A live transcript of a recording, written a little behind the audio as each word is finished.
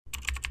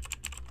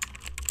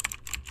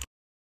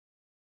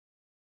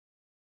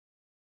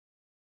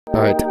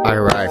Alright, I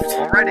arrived.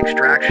 Alright,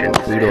 extraction.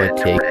 Who do I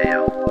take?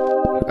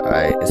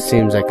 Alright, it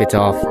seems like it's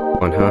all for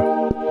one, huh?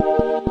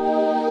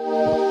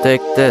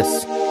 Take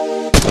this.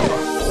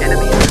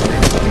 Enemy.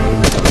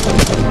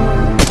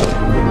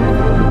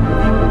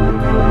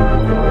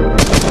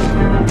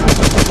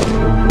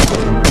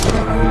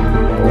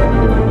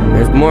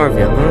 There's more of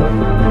you, huh?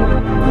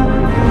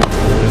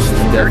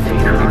 There are 8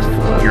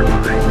 hostiles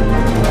nearby.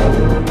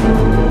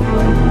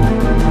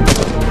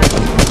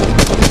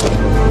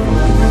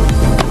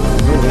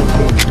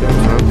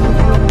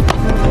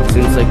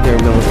 Seems like their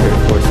military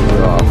forces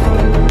are off.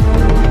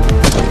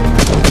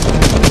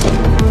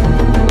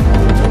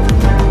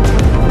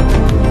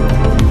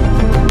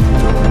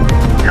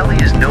 Heli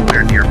is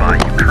nowhere nearby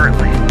you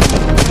currently.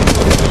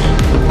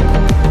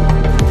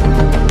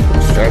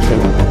 Extraction.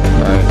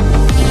 Alright.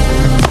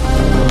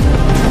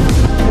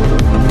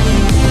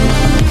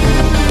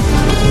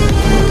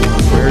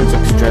 Where is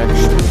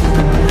extraction?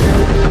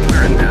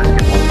 Somewhere in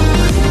basketball.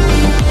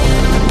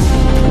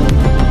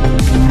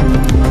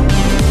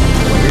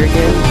 Where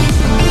again?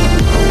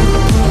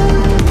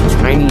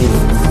 Chinese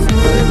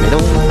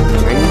middle?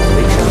 Chinese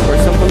big shop or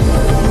something?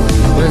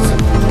 What is it?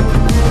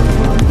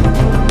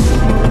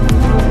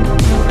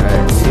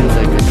 It seems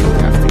like I do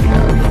have to get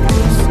out of here.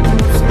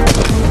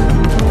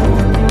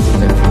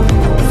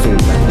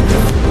 Seems like I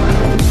have to go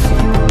out.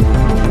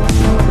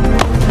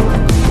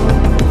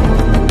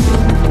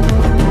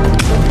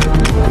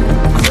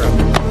 Crap.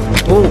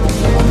 Oh!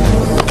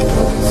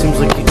 Seems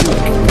like you do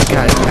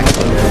got it back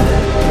in there.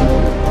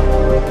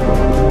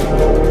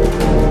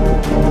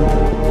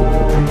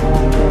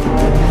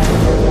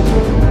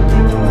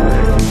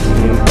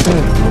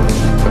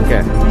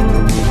 Okay.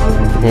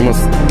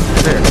 Almost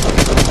there.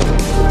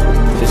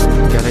 Just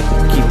gotta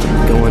keep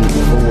going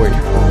forward.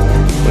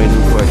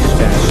 Waiting for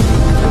extraction.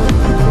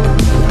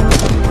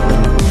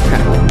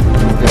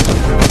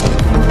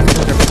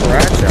 These are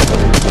fragile.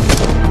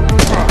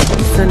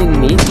 Who's sending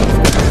me these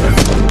guys?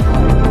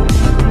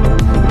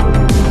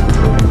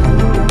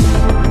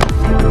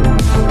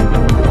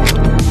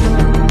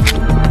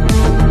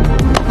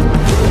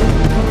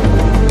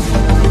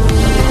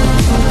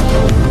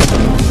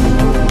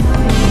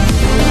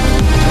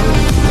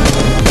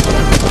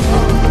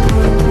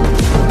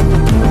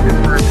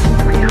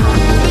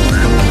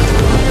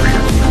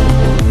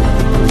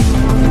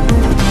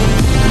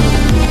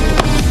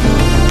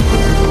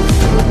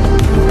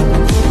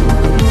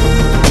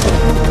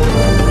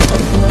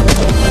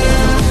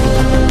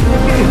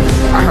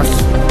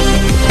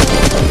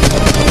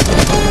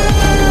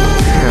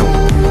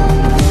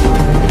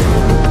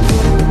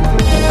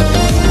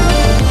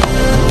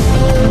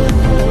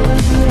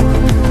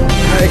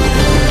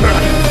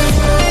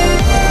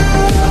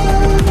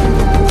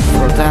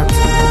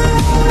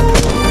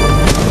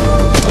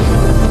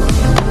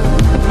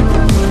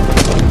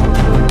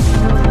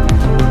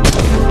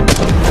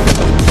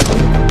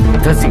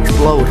 Does he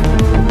explode?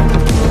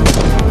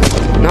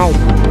 No.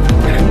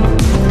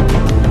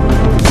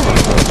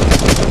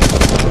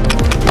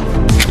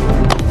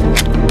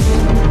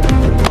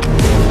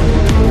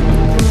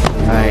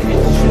 Alright, it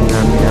should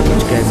not be that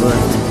much guys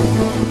left.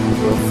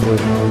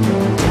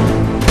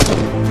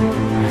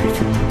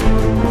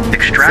 Alright.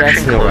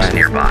 Extraction close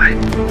nearby.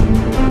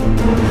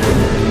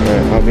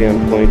 Alright, I'll be on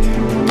point.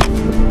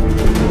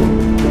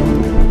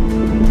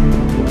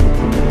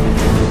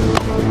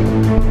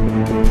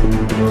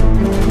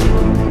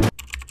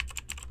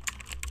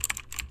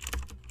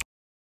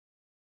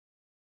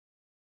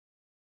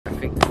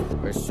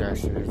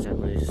 Extraction is at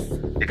least.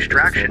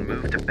 Extraction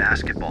moved to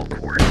basketball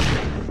court.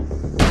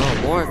 Oh,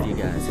 more of you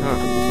guys, huh?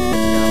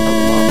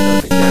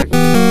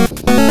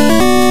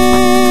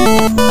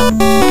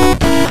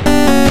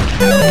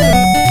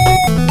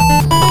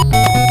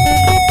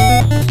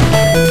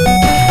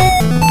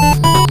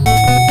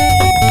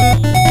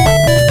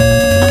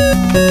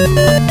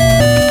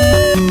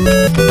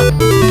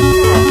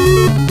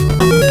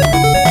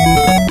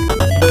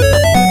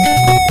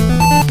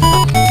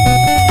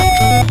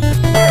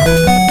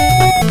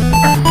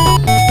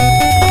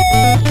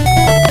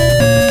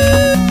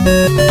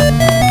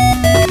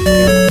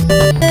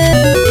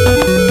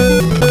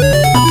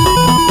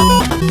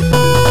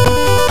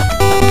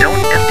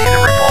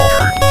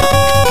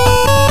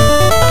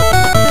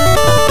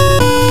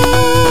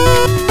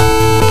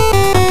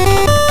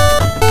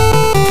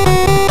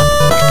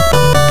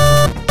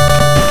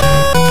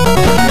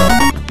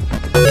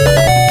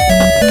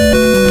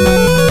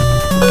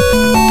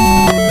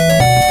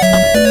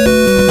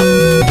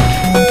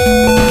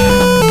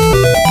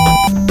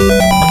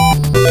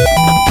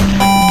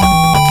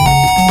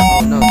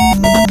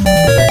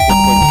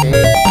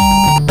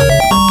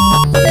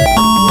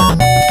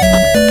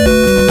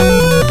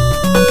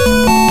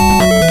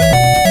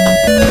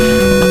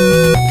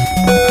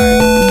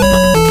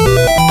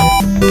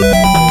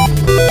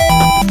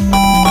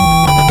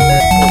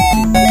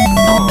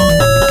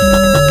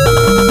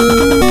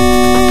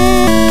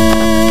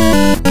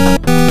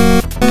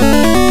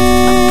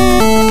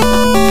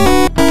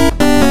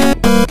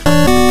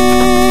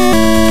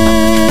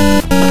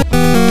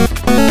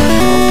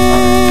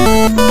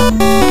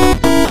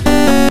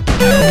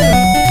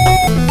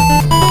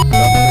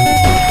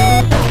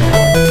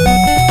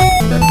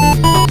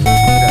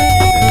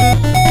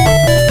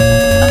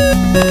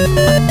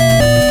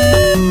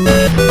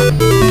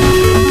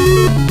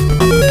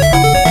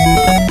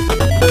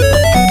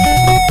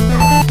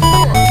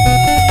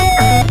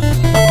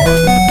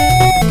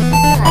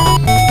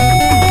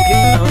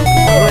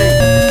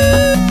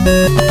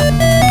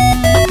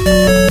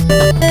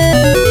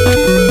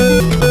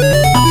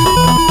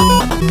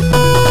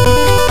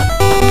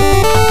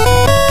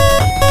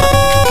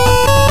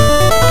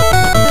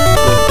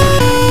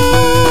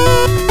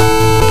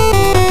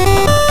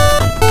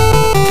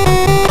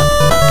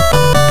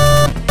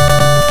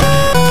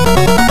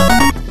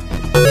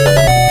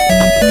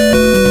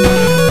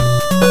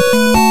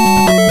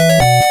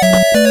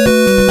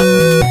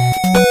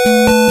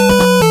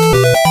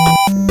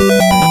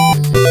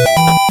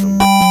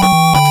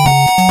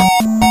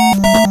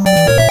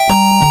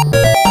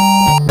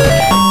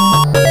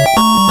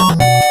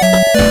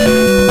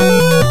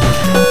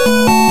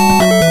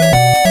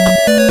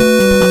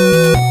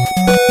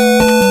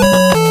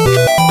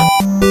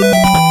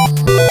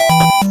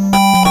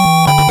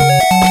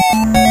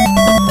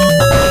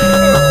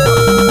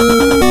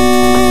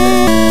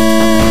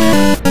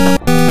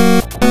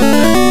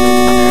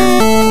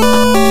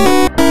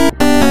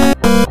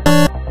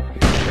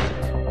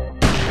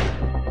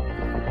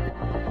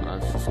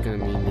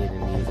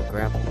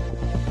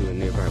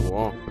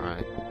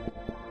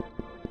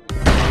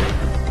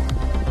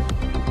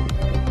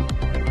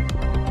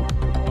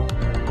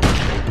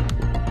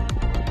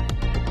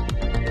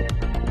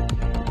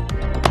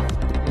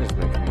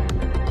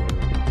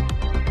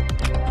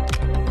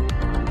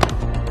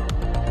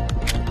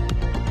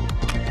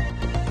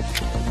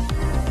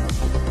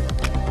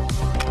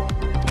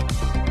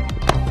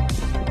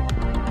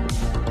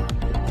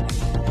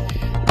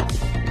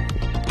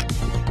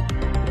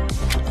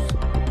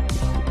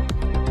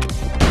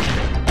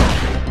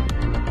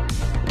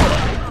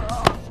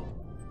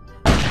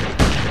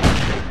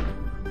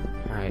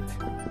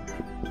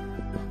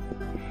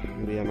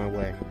 Be on my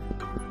way.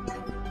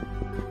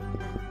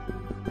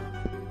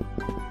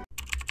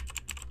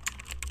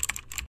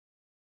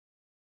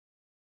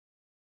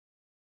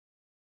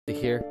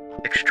 Here.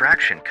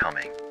 Extraction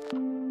coming.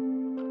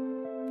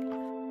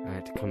 I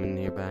had to come in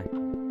nearby.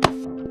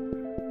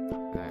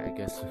 I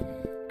guess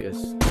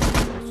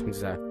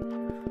things are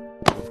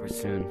over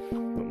soon.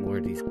 But more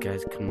of these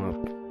guys come up.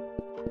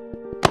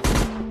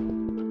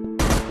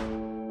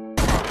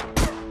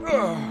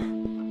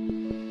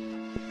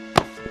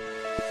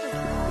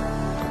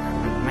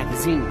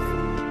 Magazine.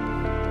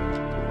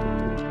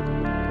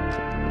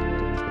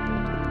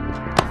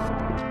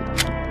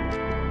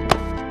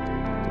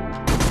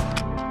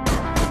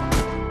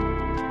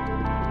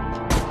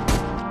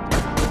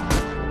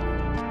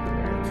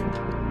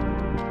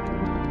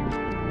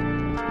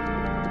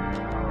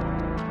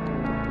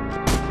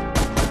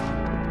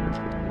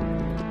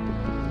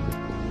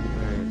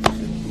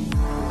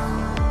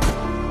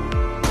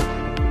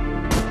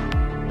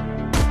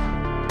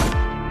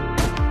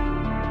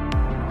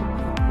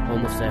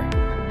 Almost there.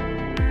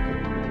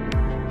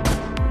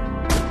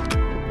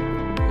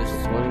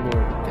 There's 20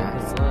 more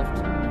guys left.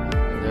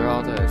 They're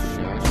all the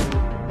shots.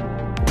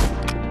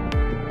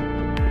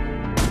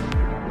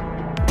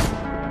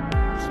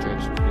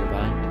 Stretched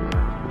nearby.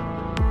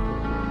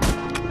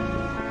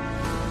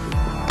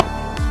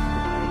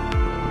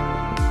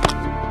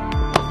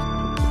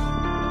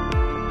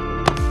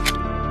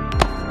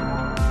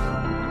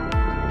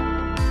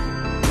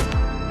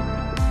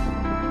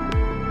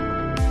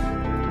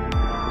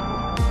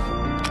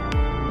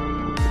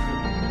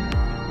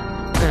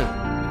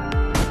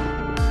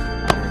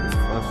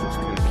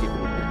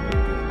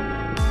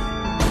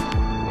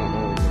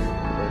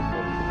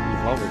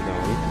 While we're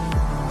going.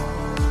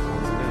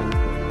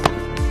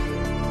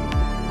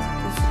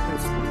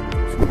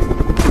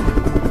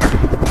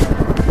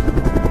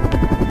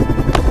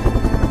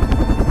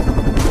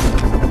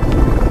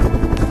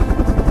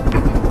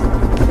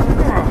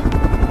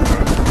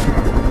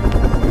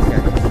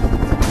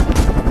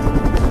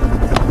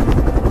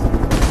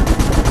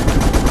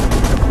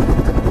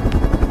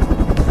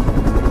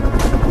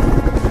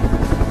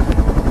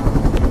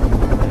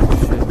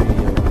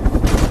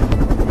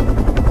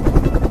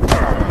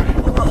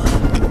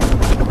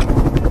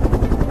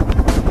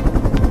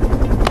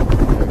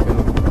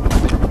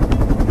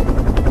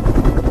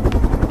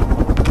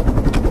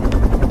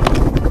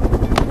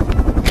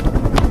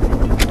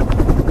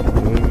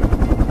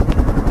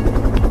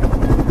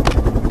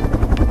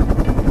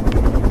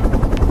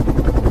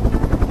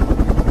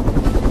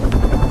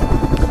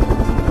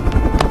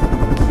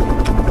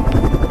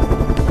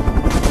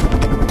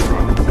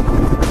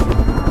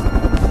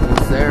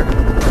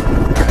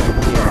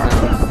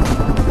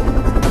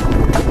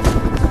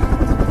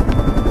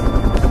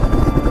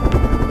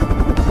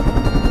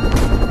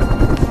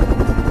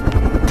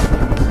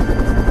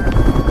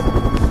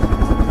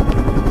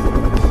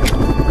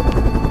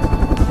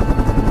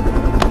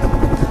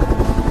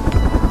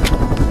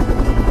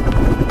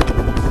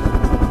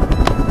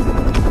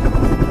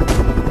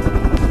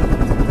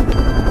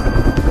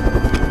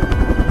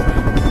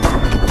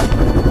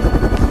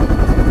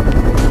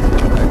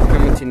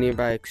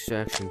 Nearby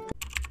extraction.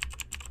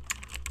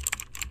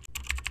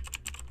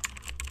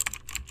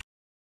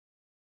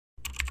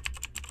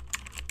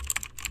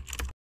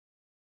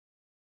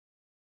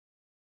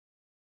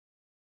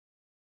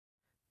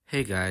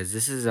 Hey guys,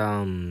 this is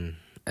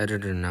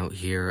editor note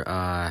here.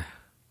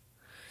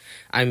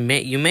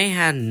 You may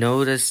have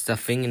noticed the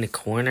thing in the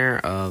corner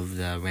of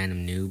the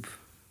random noob.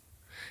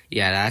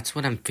 Yeah, that's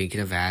what I'm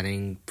thinking of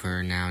adding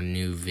for now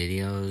new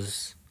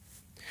videos.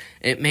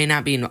 It may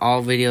not be in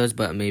all videos,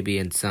 but maybe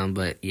in some.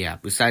 But yeah,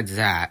 besides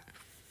that,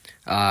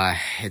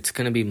 it's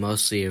gonna be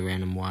mostly a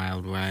random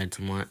wild ride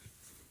somewhat.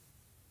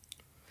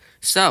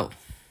 So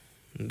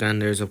then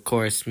there's of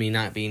course me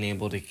not being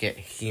able to get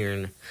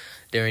here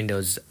during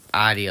those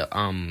audio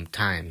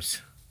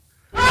times.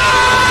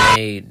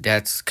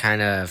 That's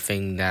kind of a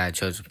thing that I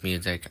chose with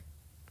music.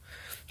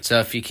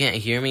 So if you can't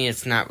hear me,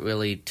 it's not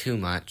really too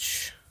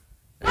much.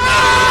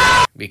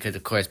 Because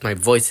of course my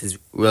voice is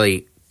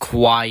really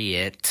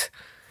quiet.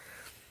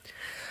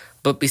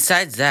 But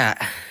besides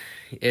that,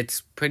 it's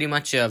pretty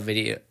much a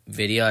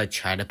video I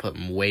try to put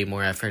way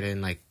more effort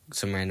in, like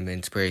some random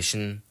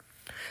inspiration.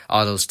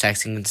 All those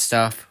texting and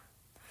stuff.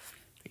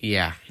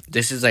 Yeah,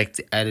 this is like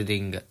the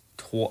editing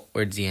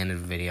towards the end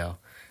of the video.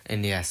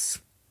 And yes,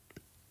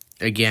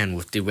 again,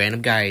 with the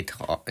random guy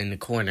in the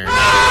corner,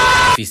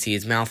 if you see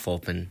his mouth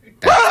open,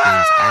 that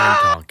means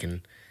I'm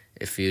talking.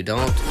 If you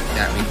don't,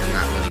 that means I'm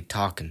not really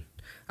talking.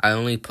 I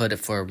only put it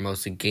for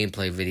mostly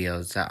gameplay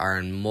videos that are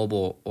in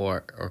mobile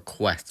or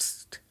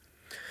Quest.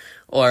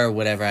 Or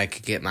whatever I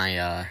could get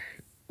my,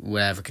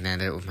 whatever can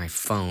edit with my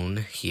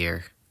phone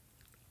here.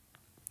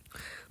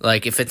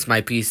 Like, if it's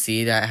my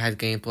PC that has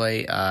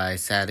gameplay, I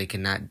sadly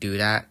cannot do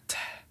that.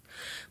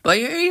 But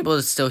you're able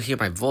to still hear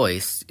my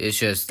voice. It's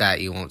just that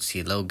you won't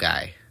see low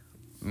guy.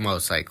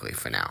 Most likely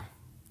for now.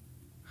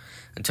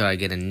 Until I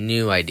get a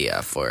new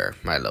idea for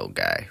my low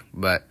guy.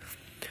 But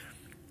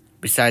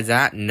besides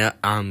that, no,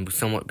 I'm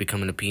somewhat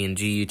becoming a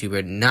PNG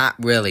YouTuber. Not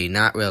really.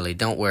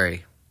 Don't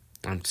worry.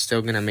 I'm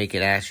still going to make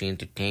it actually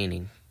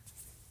entertaining.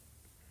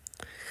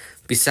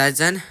 Besides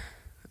then,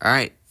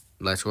 alright,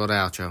 let's roll the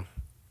outro.